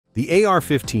The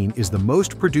AR-15 is the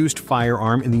most produced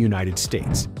firearm in the United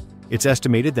States. It's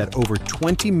estimated that over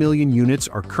 20 million units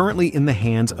are currently in the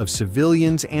hands of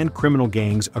civilians and criminal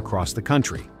gangs across the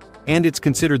country. And it's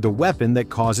considered the weapon that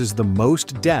causes the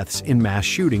most deaths in mass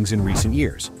shootings in recent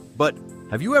years. But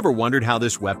have you ever wondered how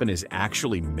this weapon is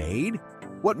actually made?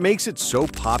 What makes it so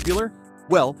popular?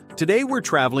 Well, today we're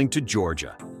traveling to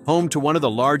Georgia, home to one of the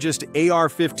largest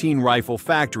AR-15 rifle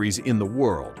factories in the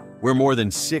world, where more than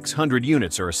 600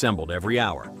 units are assembled every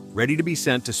hour, ready to be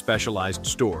sent to specialized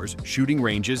stores, shooting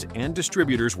ranges, and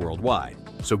distributors worldwide.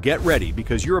 So get ready,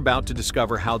 because you're about to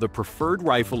discover how the preferred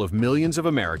rifle of millions of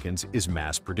Americans is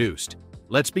mass-produced.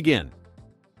 Let's begin.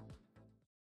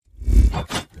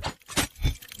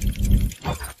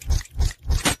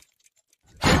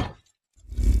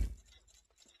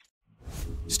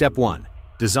 Step 1.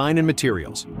 Design and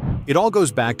materials. It all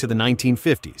goes back to the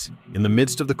 1950s, in the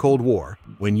midst of the Cold War,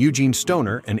 when Eugene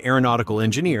Stoner, an aeronautical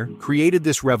engineer, created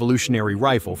this revolutionary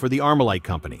rifle for the Armalite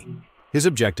Company. His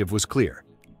objective was clear: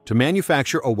 to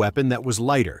manufacture a weapon that was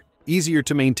lighter, easier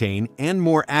to maintain, and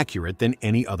more accurate than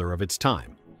any other of its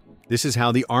time. This is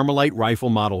how the Armalite Rifle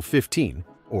Model 15,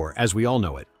 or as we all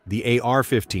know it, the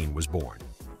AR-15, was born.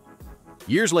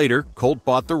 Years later, Colt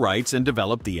bought the rights and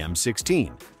developed the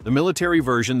M16, the military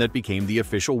version that became the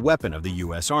official weapon of the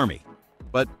U.S. Army.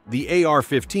 But the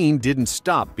AR-15 didn't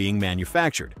stop being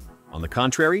manufactured. On the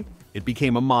contrary, it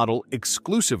became a model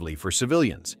exclusively for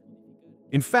civilians.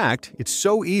 In fact, it's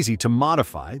so easy to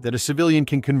modify that a civilian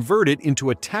can convert it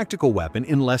into a tactical weapon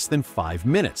in less than 5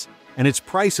 minutes, and its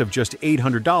price of just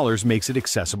 $800 makes it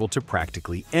accessible to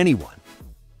practically anyone.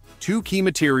 Two key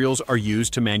materials are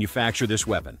used to manufacture this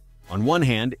weapon. On one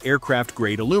hand,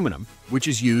 aircraft-grade aluminum, which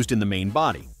is used in the main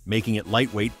body, making it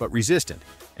lightweight but resistant,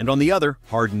 and on the other,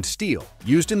 hardened steel,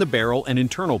 used in the barrel and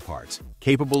internal parts,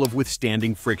 capable of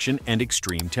withstanding friction and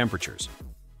extreme temperatures.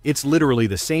 It's literally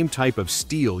the same type of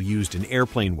steel used in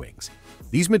airplane wings.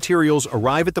 These materials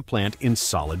arrive at the plant in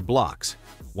solid blocks.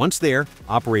 Once there,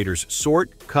 operators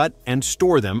sort, cut, and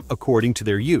store them according to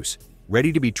their use,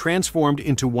 ready to be transformed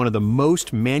into one of the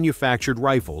most manufactured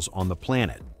rifles on the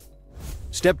planet.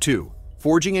 Step 2.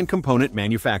 Forging and component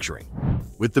manufacturing.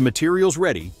 With the materials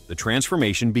ready, the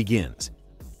transformation begins.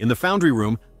 In the foundry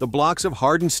room, the blocks of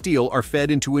hardened steel are fed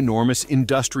into enormous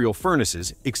industrial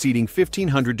furnaces exceeding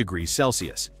 1500 degrees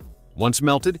Celsius. Once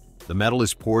melted, the metal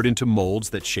is poured into molds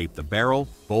that shape the barrel,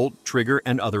 bolt, trigger,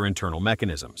 and other internal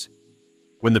mechanisms.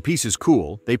 When the pieces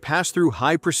cool, they pass through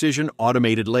high-precision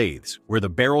automated lathes, where the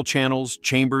barrel channels,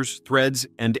 chambers, threads,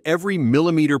 and every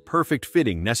millimeter-perfect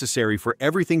fitting necessary for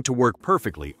everything to work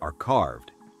perfectly are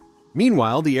carved.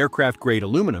 Meanwhile, the aircraft-grade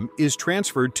aluminum is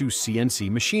transferred to CNC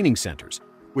machining centers,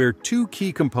 where two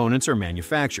key components are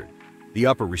manufactured: the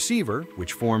upper receiver,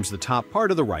 which forms the top part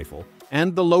of the rifle,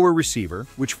 and the lower receiver,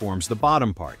 which forms the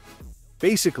bottom part.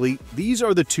 Basically, these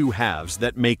are the two halves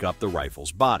that make up the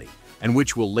rifle's body, and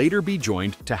which will later be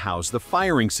joined to house the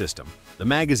firing system, the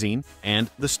magazine,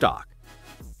 and the stock.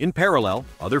 In parallel,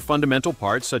 other fundamental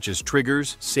parts such as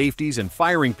triggers, safeties, and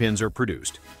firing pins are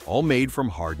produced, all made from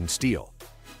hardened steel.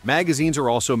 Magazines are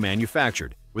also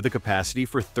manufactured, with a capacity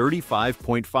for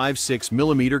 35.56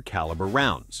 mm caliber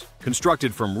rounds,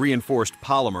 constructed from reinforced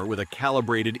polymer with a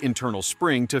calibrated internal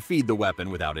spring to feed the weapon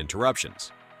without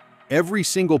interruptions. Every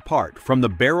single part, from the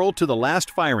barrel to the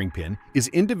last firing pin, is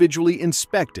individually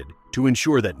inspected to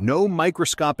ensure that no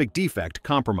microscopic defect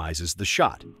compromises the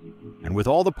shot. And with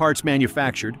all the parts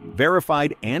manufactured,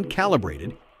 verified, and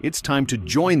calibrated, it's time to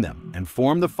join them and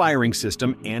form the firing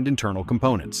system and internal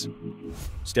components.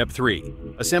 Step 3.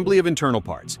 Assembly of internal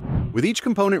parts. With each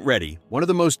component ready, one of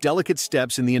the most delicate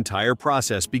steps in the entire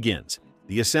process begins: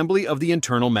 the assembly of the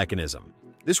internal mechanism.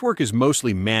 This work is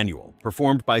mostly manual,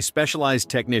 performed by specialized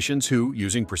technicians who,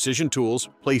 using precision tools,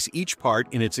 place each part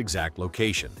in its exact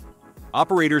location.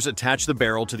 Operators attach the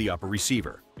barrel to the upper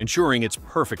receiver, ensuring it's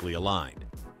perfectly aligned.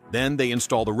 Then they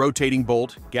install the rotating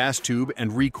bolt, gas tube,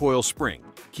 and recoil spring,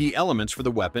 key elements for the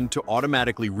weapon to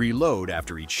automatically reload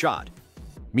after each shot.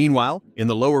 Meanwhile, in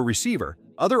the lower receiver,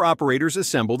 other operators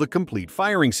assemble the complete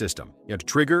firing system: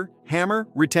 trigger, hammer,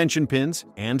 retention pins,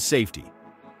 and safety.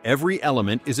 Every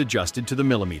element is adjusted to the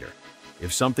millimeter.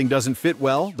 If something doesn't fit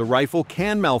well, the rifle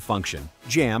can malfunction,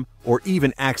 jam, or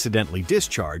even accidentally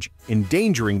discharge,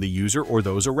 endangering the user or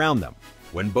those around them.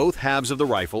 When both halves of the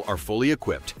rifle are fully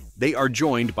equipped, they are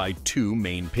joined by two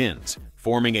main pins,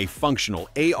 forming a functional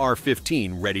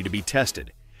AR-15 ready to be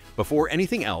tested. Before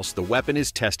anything else, the weapon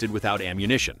is tested without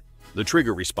ammunition. The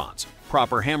trigger response,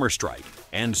 proper hammer strike,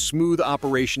 and smooth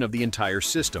operation of the entire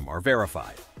system are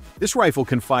verified. This rifle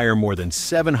can fire more than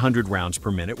 700 rounds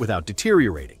per minute without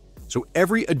deteriorating, so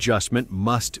every adjustment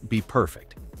must be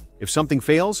perfect. If something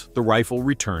fails, the rifle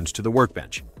returns to the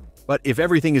workbench. But if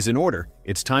everything is in order,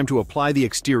 it's time to apply the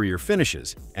exterior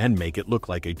finishes and make it look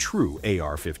like a true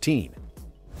AR-15.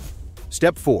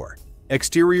 Step 4.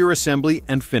 Exterior assembly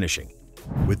and finishing.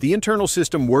 With the internal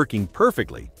system working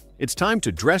perfectly, it's time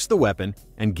to dress the weapon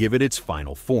and give it its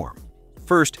final form.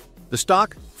 First, the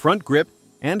stock, front grip,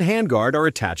 and handguard are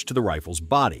attached to the rifle's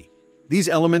body. These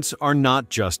elements are not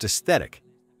just aesthetic.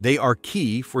 They are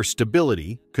key for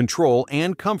stability, control,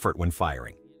 and comfort when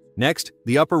firing. Next,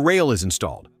 the upper rail is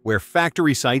installed, where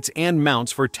factory sights and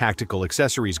mounts for tactical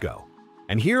accessories go.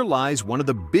 And here lies one of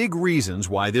the big reasons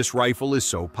why this rifle is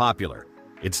so popular.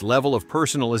 Its level of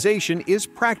personalization is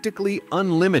practically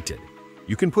unlimited.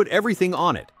 You can put everything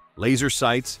on it: laser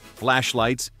sights,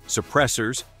 flashlights,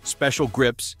 suppressors, special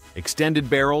grips, extended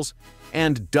barrels,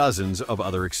 and dozens of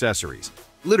other accessories.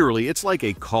 Literally, it's like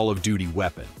a Call of Duty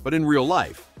weapon, but in real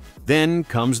life. Then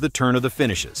comes the turn of the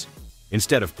finishes.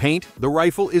 Instead of paint, the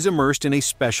rifle is immersed in a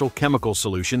special chemical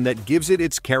solution that gives it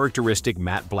its characteristic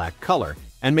matte black color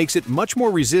and makes it much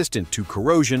more resistant to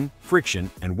corrosion, friction,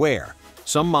 and wear.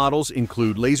 Some models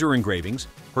include laser engravings,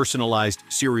 personalized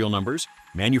serial numbers,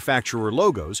 manufacturer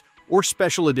logos, or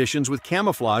special editions with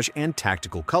camouflage and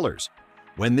tactical colors.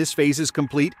 When this phase is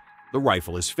complete, the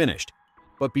rifle is finished.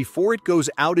 But before it goes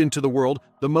out into the world,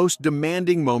 the most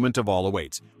demanding moment of all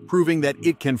awaits, proving that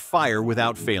it can fire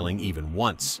without failing even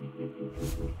once.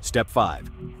 Step 5.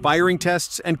 Firing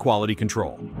tests and quality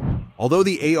control. Although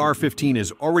the AR-15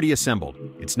 is already assembled,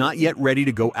 it's not yet ready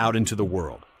to go out into the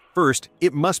world. First,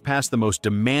 it must pass the most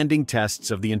demanding tests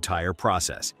of the entire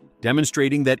process,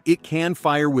 demonstrating that it can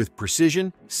fire with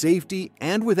precision, safety,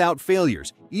 and without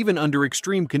failures, even under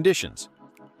extreme conditions.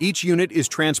 Each unit is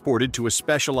transported to a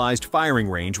specialized firing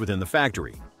range within the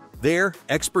factory. There,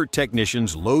 expert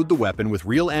technicians load the weapon with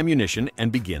real ammunition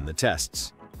and begin the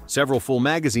tests. Several full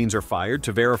magazines are fired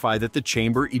to verify that the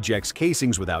chamber ejects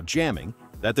casings without jamming,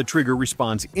 that the trigger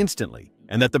responds instantly,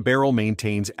 and that the barrel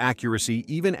maintains accuracy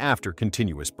even after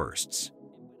continuous bursts.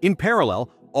 In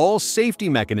parallel, all safety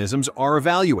mechanisms are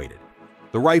evaluated.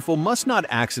 The rifle must not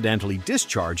accidentally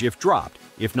discharge if dropped,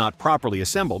 if not properly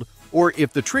assembled, or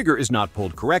if the trigger is not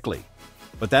pulled correctly.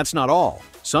 But that's not all.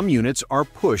 Some units are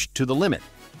pushed to the limit.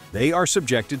 They are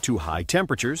subjected to high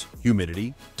temperatures,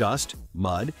 humidity, dust,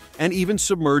 mud, and even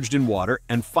submerged in water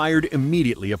and fired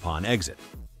immediately upon exit.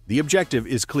 The objective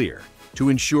is clear: to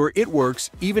ensure it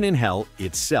works even in hell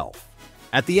itself.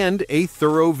 At the end, a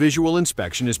thorough visual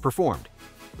inspection is performed.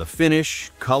 The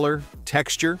finish, color,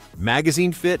 texture,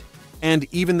 magazine fit, and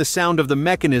even the sound of the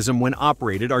mechanism when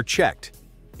operated are checked.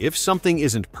 If something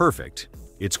isn't perfect,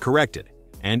 it's corrected,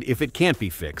 and if it can't be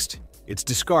fixed, it's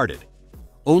discarded.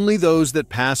 Only those that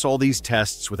pass all these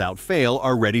tests without fail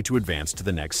are ready to advance to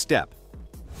the next step.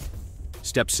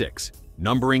 Step 6.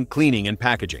 Numbering, cleaning, and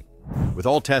packaging. With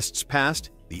all tests passed,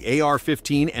 the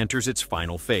AR-15 enters its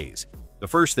final phase. The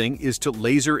first thing is to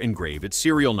laser engrave its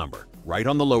serial number right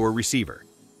on the lower receiver.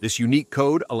 This unique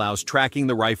code allows tracking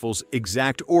the rifle's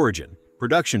exact origin,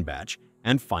 production batch,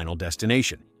 and final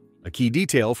destination. A key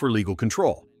detail for legal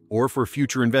control, or for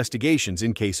future investigations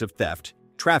in case of theft,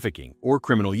 trafficking, or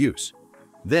criminal use.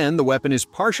 Then the weapon is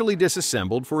partially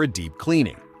disassembled for a deep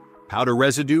cleaning. Powder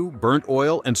residue, burnt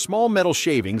oil, and small metal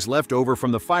shavings left over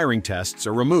from the firing tests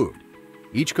are removed.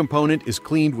 Each component is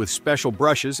cleaned with special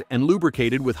brushes and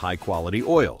lubricated with high-quality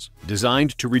oils,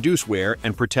 designed to reduce wear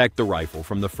and protect the rifle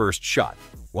from the first shot.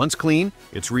 Once clean,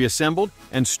 it's reassembled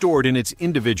and stored in its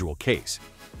individual case.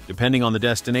 Depending on the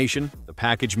destination, the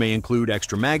package may include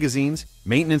extra magazines,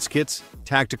 maintenance kits,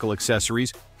 tactical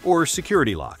accessories, or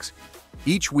security locks.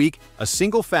 Each week, a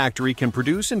single factory can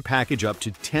produce and package up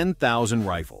to 10,000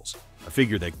 rifles, a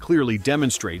figure that clearly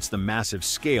demonstrates the massive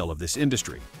scale of this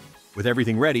industry. With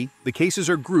everything ready, the cases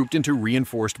are grouped into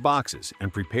reinforced boxes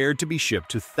and prepared to be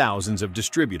shipped to thousands of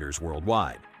distributors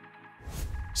worldwide.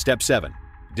 Step 7.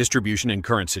 Distribution and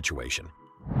current situation.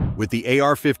 With the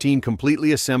AR-15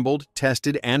 completely assembled,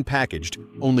 tested, and packaged,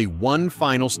 only one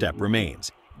final step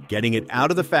remains: getting it out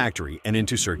of the factory and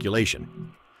into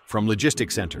circulation. From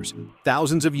logistics centers,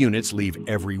 thousands of units leave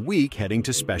every week heading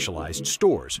to specialized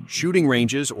stores, shooting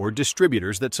ranges, or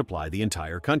distributors that supply the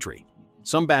entire country.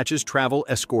 Some batches travel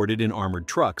escorted in armored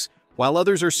trucks, while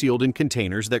others are sealed in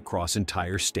containers that cross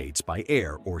entire states by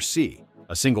air or sea.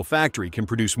 A single factory can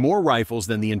produce more rifles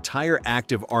than the entire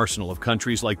active arsenal of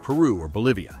countries like Peru or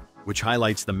Bolivia, which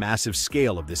highlights the massive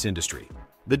scale of this industry.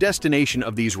 The destination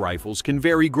of these rifles can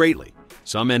vary greatly.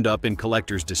 Some end up in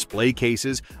collectors' display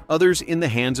cases, others in the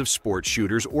hands of sports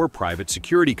shooters or private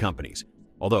security companies.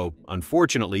 Although,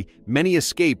 unfortunately, many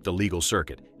escape the legal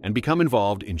circuit and become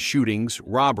involved in shootings,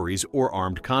 robberies, or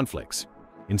armed conflicts.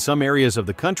 In some areas of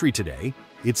the country today,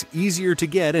 it's easier to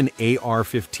get an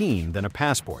AR-15 than a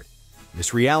passport.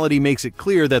 This reality makes it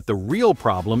clear that the real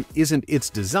problem isn't its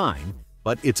design,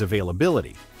 but its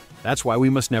availability. That's why we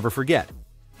must never forget.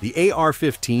 The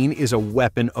AR-15 is a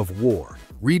weapon of war,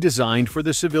 redesigned for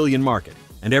the civilian market,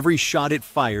 and every shot it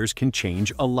fires can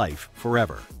change a life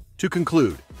forever. To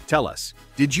conclude, tell us,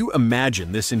 did you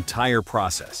imagine this entire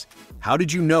process? How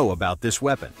did you know about this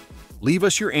weapon? Leave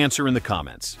us your answer in the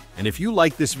comments. And if you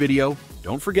like this video,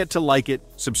 don't forget to like it,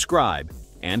 subscribe,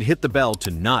 and hit the bell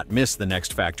to not miss the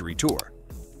next factory tour.